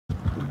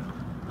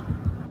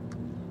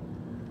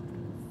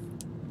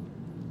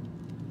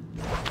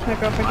My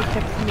girlfriend just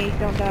texted me,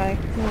 don't die.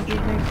 Oh,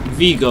 Jesus.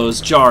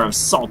 Vigo's jar of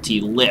salty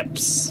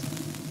lips.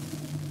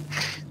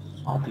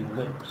 Salty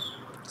lips.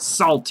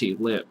 Salty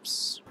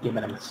lips. Give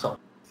me them salt.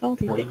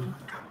 Salty. Wait.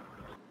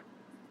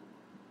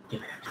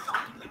 Give me them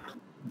salty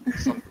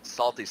lips.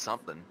 Salty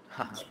something.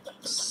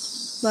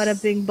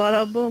 Bada bing,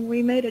 bada boom,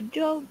 we made a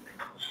joke.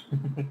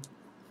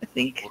 I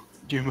think.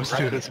 You must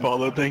do this,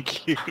 Paulo.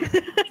 Thank you.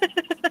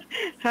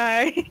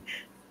 Hi.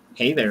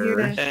 Hey there.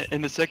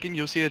 In a second,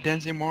 you'll see a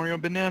dancing Mario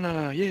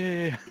banana.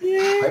 Yeah. Yeah.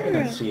 I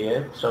didn't see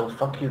it, so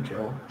fuck you,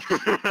 Joe.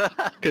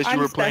 Because you I'm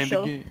were playing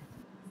special. the game.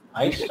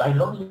 I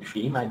know you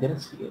stream, I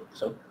didn't see it,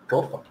 so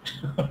go fuck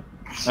it.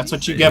 That's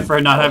what you get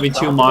for not having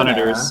two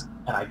monitors.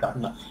 And I got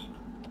nothing.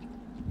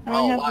 I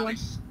only have wow. one.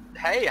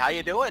 Hey, how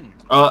you doing?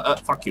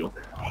 Fuck you.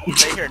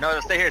 Stay here. No,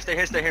 stay here. Stay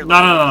here. Stay here. No.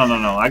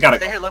 I gotta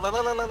Stay go. here.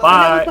 Look.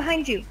 Bye. No,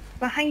 behind you.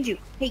 Behind you.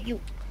 Hey, you.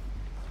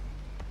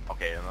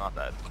 Okay, I'm not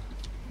that.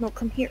 No,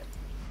 come here.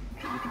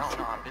 No,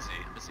 I'm busy.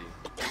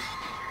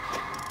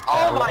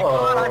 Oh my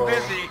god, I'm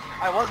busy.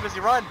 I was busy.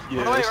 Run.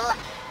 Yes. Run away. Run.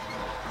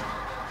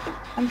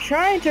 I'm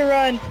trying to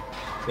run.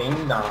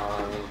 Ding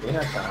dong,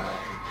 dinner time.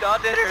 No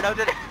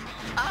dinner.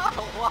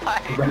 Oh,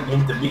 why? You went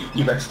into me,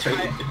 you went straight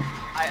into me.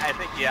 I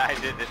think, yeah, I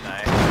did, didn't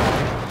I?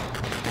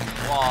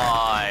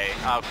 Why?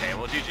 Okay,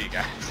 well, GG,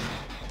 guys.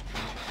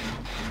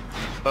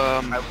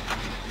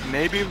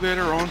 Maybe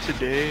later on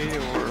today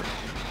or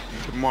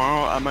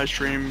tomorrow, I might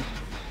stream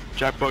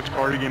Jackbox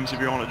Party Games if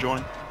you want to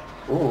join.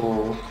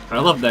 Ooh, I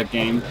love that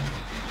game.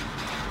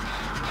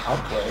 I'll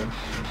play.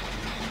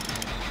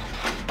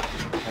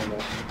 I know.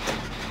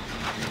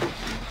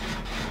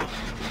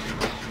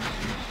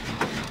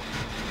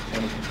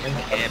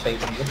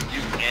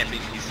 You can't be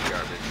PC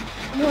garbage.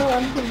 No,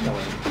 I'm going.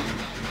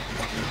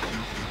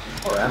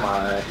 Or am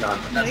I? No, No,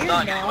 That's you're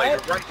not. not. Wait, you're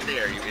right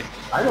there. You.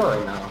 I know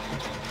right now.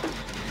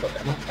 But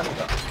I'm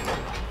not.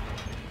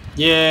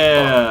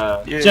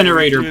 Yeah. Yeah,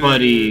 Generator we did it.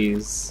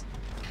 buddies.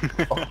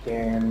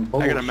 Fucking I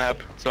bullshit. got a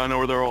map, so I know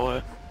where they're all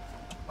at.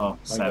 Oh,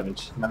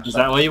 savage. Map Is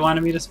that why you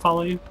wanted me to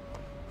follow you?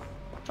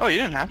 Oh, you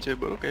didn't have to,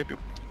 but okay.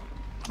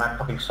 Map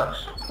fucking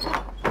sucks.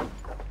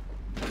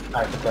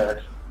 I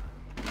prepared.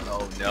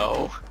 Oh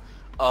no.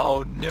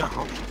 Oh no.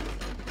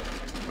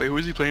 Wait, who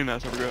is he playing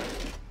as? I forgot.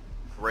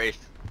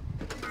 Wraith.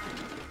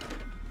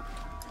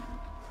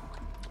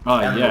 Oh,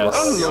 And yes.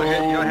 You don't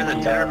hear the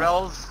Yeah. tenor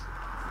bells?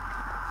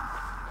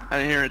 I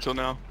didn't hear it until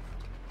now.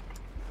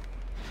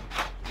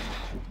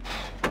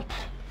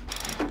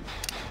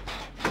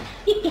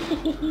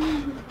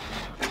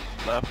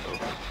 Left.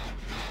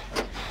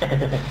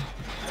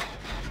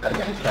 Gotta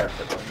get his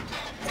character though.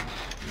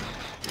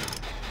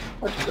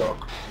 Where'd you go?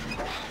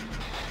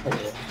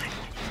 Okay.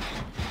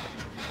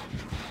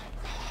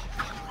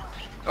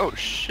 Oh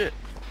shit.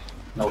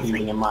 No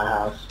healing in my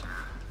house.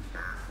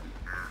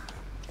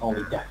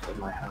 Only death in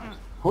my house.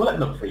 Who let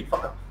no free?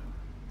 Fuck up.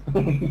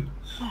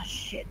 Oh,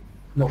 shit.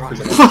 No free.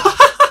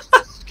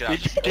 Get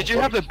out. Did you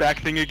have the back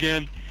thing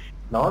again?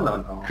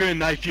 No. Couldn't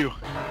knife you.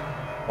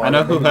 I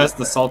know who has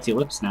the salty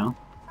lips now.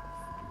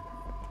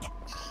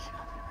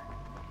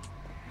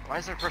 Why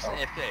is there a person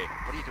AFK?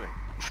 What are you doing?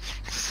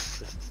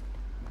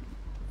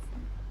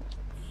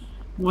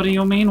 What do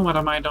you mean, what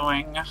am I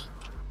doing?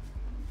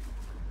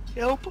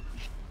 Help.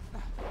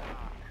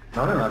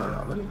 No.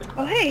 Let me think.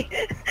 Oh, hey.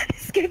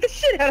 Scared the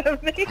shit out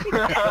of me.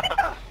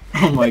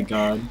 Oh my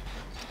god.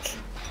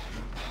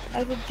 I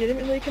was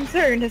legitimately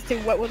concerned as to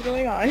what was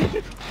going on.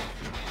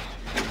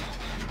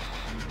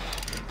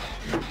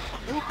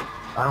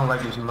 I don't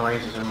like these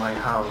noises in my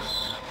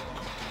house.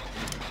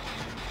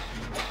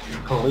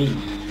 Please.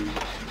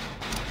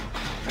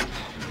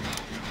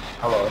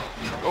 Hello.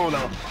 Oh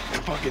no.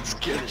 Fucking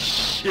scared the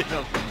shit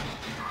out of me.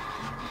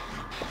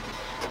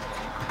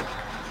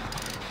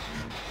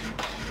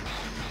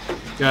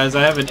 Guys,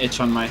 I have an itch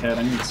on my head.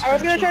 I need to I was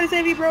scratch gonna it. try to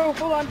save you, bro.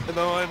 Hold on.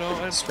 I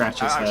know. Scratch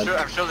his I'm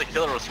head. sure the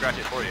killer will scratch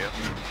it for you.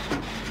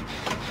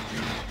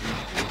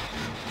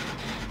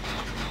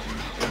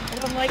 I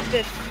don't like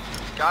this.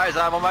 Guys,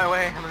 I'm on my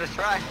way. I'm gonna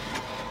try.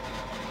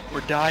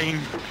 We're dying.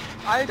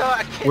 I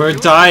can't We're do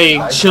it.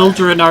 dying.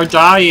 Children are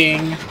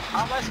dying.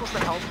 How am I supposed to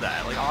help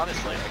that? Like,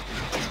 honestly, like,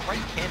 he's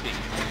right camping.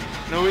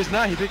 No, he's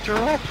not. He picked her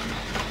up.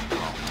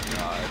 Oh my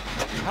god.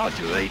 How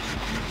too late.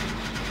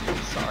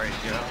 Sorry,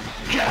 Joe.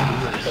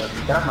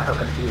 Get off my hook,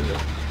 confuse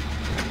it.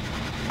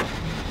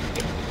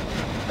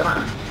 Come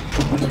on.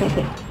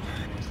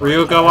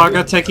 Ryuga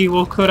waga teki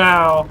wo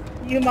kurao.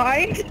 You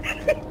mind?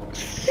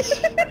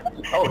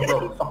 Oh,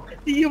 bro, fuck.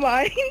 Do you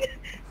mind?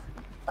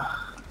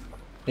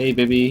 Hey,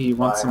 baby, you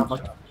want Fine, some I'll luck?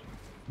 stop.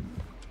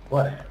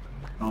 What?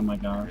 Oh my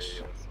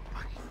gosh.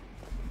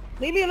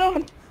 Leave me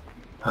alone.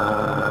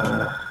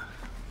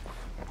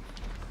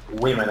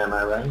 Women, am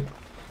I right?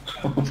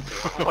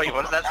 Wait,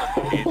 what is that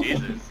supposed to be?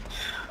 Jesus.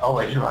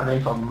 Always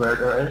running from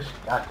murderers.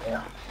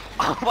 Goddamn.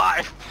 Oh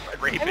my! I'm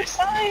Rapist.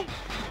 fine.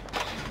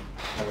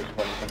 Always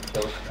running from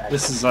kills.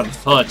 This is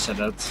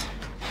unfortunate.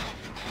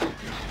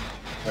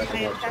 I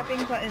am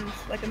tapping buttons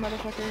like a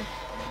motherfucker.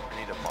 I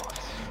need a box.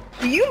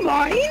 Do you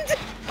mind?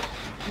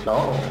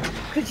 No.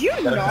 Could you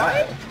Gotta not?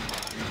 die.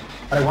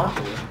 But I want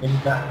to. Ding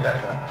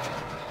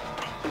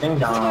This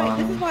dong.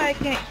 is why I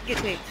can't get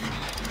taped.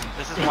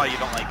 This is why you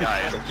don't like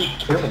guys. They keep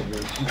killing you.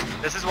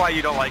 This is why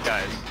you don't like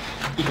guys.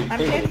 Keep I'm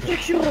fading.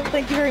 pansexual,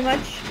 thank you very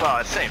much. Well,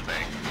 it's the same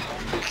thing.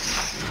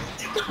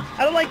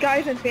 I don't like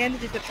guys in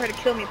bandages that try to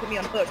kill me and put me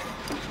on hooks.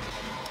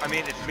 I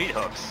mean, it's meat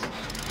hooks.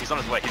 He's on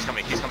his way. He's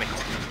coming. He's coming.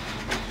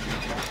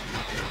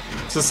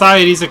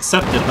 Society's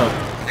accepted Hook.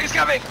 He's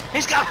coming.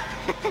 He's coming.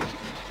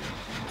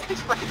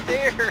 He's right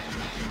there.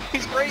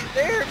 He's right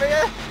there,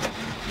 man.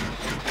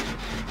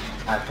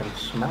 I can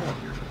smell it.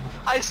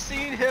 I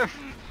seen him.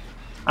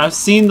 I've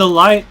seen the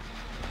light.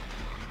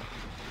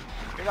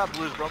 You're not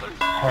Blues Brothers.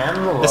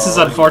 Hello. This is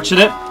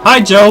unfortunate. Hi,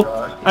 Joe.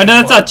 No,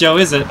 that's not Joe,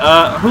 is it?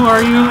 Who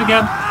are you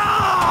again?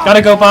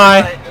 Gotta go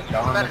by.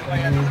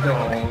 Jonathan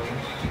Jones.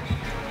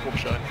 Wolf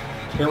shot.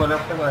 Killing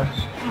up the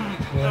rest.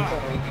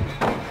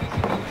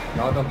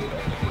 No, don't do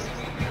that.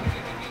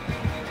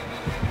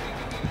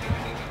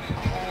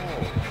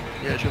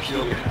 Yeah, she'll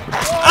show you.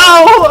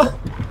 Ow!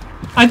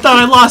 I thought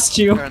I lost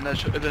you. And then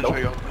show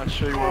you. I'll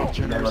show you where all the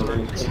generators Never are.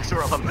 leave. So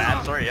we're all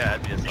mad. Sorry, yeah,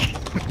 it'd be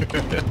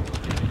a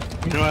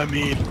You know what I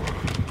mean?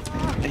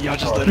 And y'all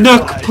just let her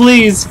Nook, die.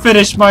 please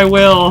finish my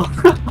will.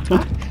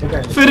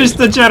 Okay. Finish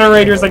the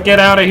generators and get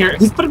out of here.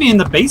 He's putting me in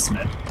the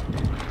basement.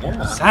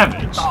 Yeah.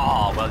 Savage.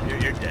 Oh, well,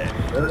 you're dead.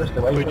 There's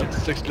the way Wait, to it's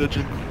 6th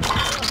dungeon.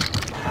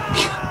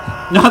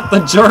 Not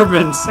the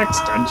German sex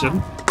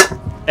dungeon.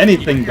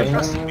 Anything You but.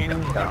 trust me to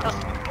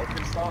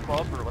open stuff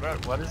up or whatever.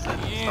 What is it?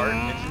 Start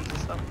missions and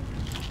stuff?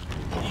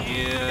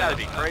 You gotta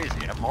be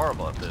crazy. I'm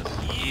horrible at this.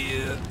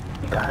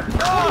 God.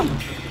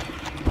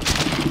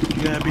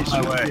 You gotta be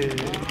My way.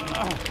 stupid.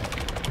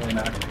 We're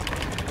not.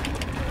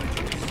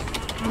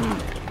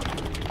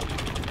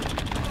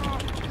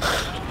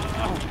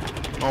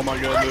 Oh my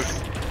god, look.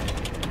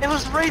 It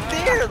was right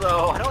there,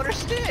 though. I don't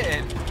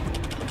understand.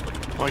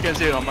 Well, I can't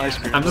see it on my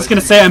screen. I'm just but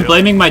gonna you say can I'm feel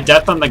blaming my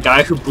death on the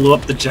guy who blew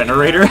up the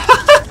generator.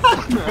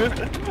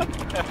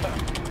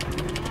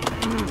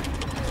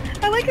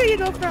 I like how you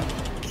go from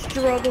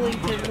struggling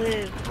to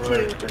live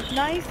Right. to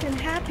nice and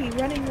happy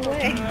running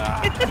away.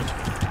 it.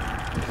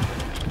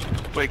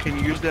 Wait, can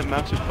you use that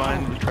map to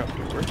find the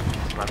trapdoor?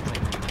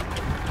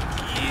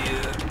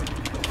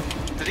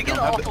 Did he get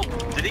awful?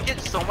 Did he get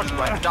so much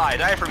right?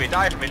 Die for me,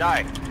 die for me,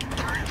 die.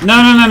 No.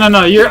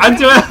 I'm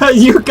doing.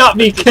 You got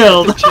me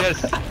killed.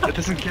 Chest. That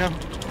doesn't count.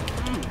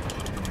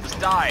 Just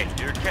die.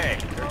 You're okay.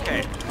 You're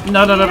okay.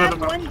 No. You have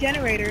one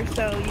generator,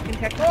 so you can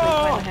technically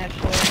find the hatch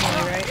door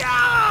anyway, right?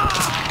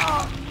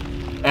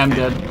 I'm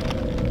dead.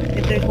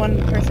 If there's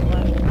one person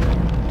left.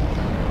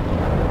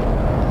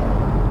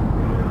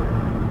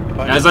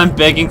 As I'm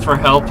begging for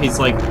help, he's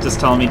like just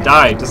telling me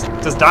die. Just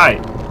die.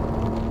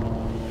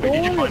 Wait,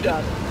 did you find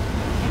it?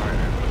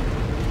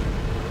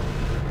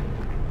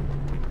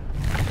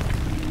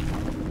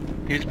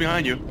 He's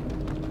behind you.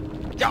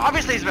 Yeah,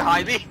 obviously he's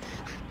behind me.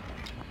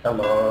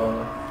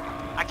 Hello.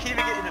 I can't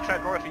even get in the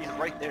trapdoor if he's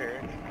right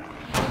there.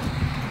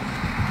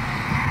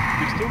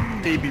 You still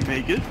maybe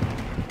make it.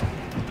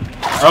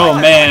 Oh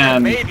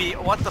man. Maybe.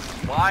 What the?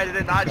 Why did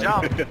it not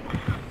jump?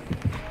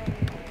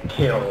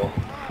 Kill.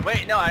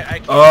 Wait, no, I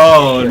can't.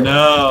 Oh Being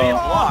no.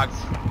 blocked.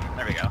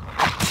 There we go.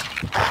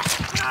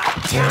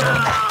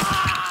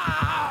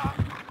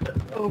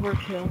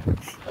 Overkill.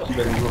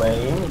 Been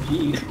lame.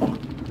 Jeez.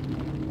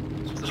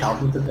 Chop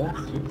him to death.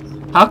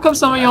 Jeez. How come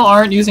some of y'all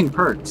aren't using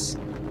perks?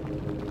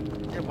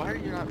 Yeah, why are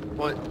you not?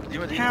 What? Do you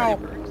want to How?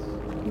 use perks?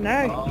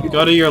 No.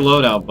 Go to your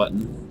loadout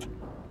button.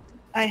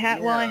 I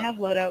have. Well, I have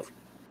loadout.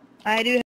 I do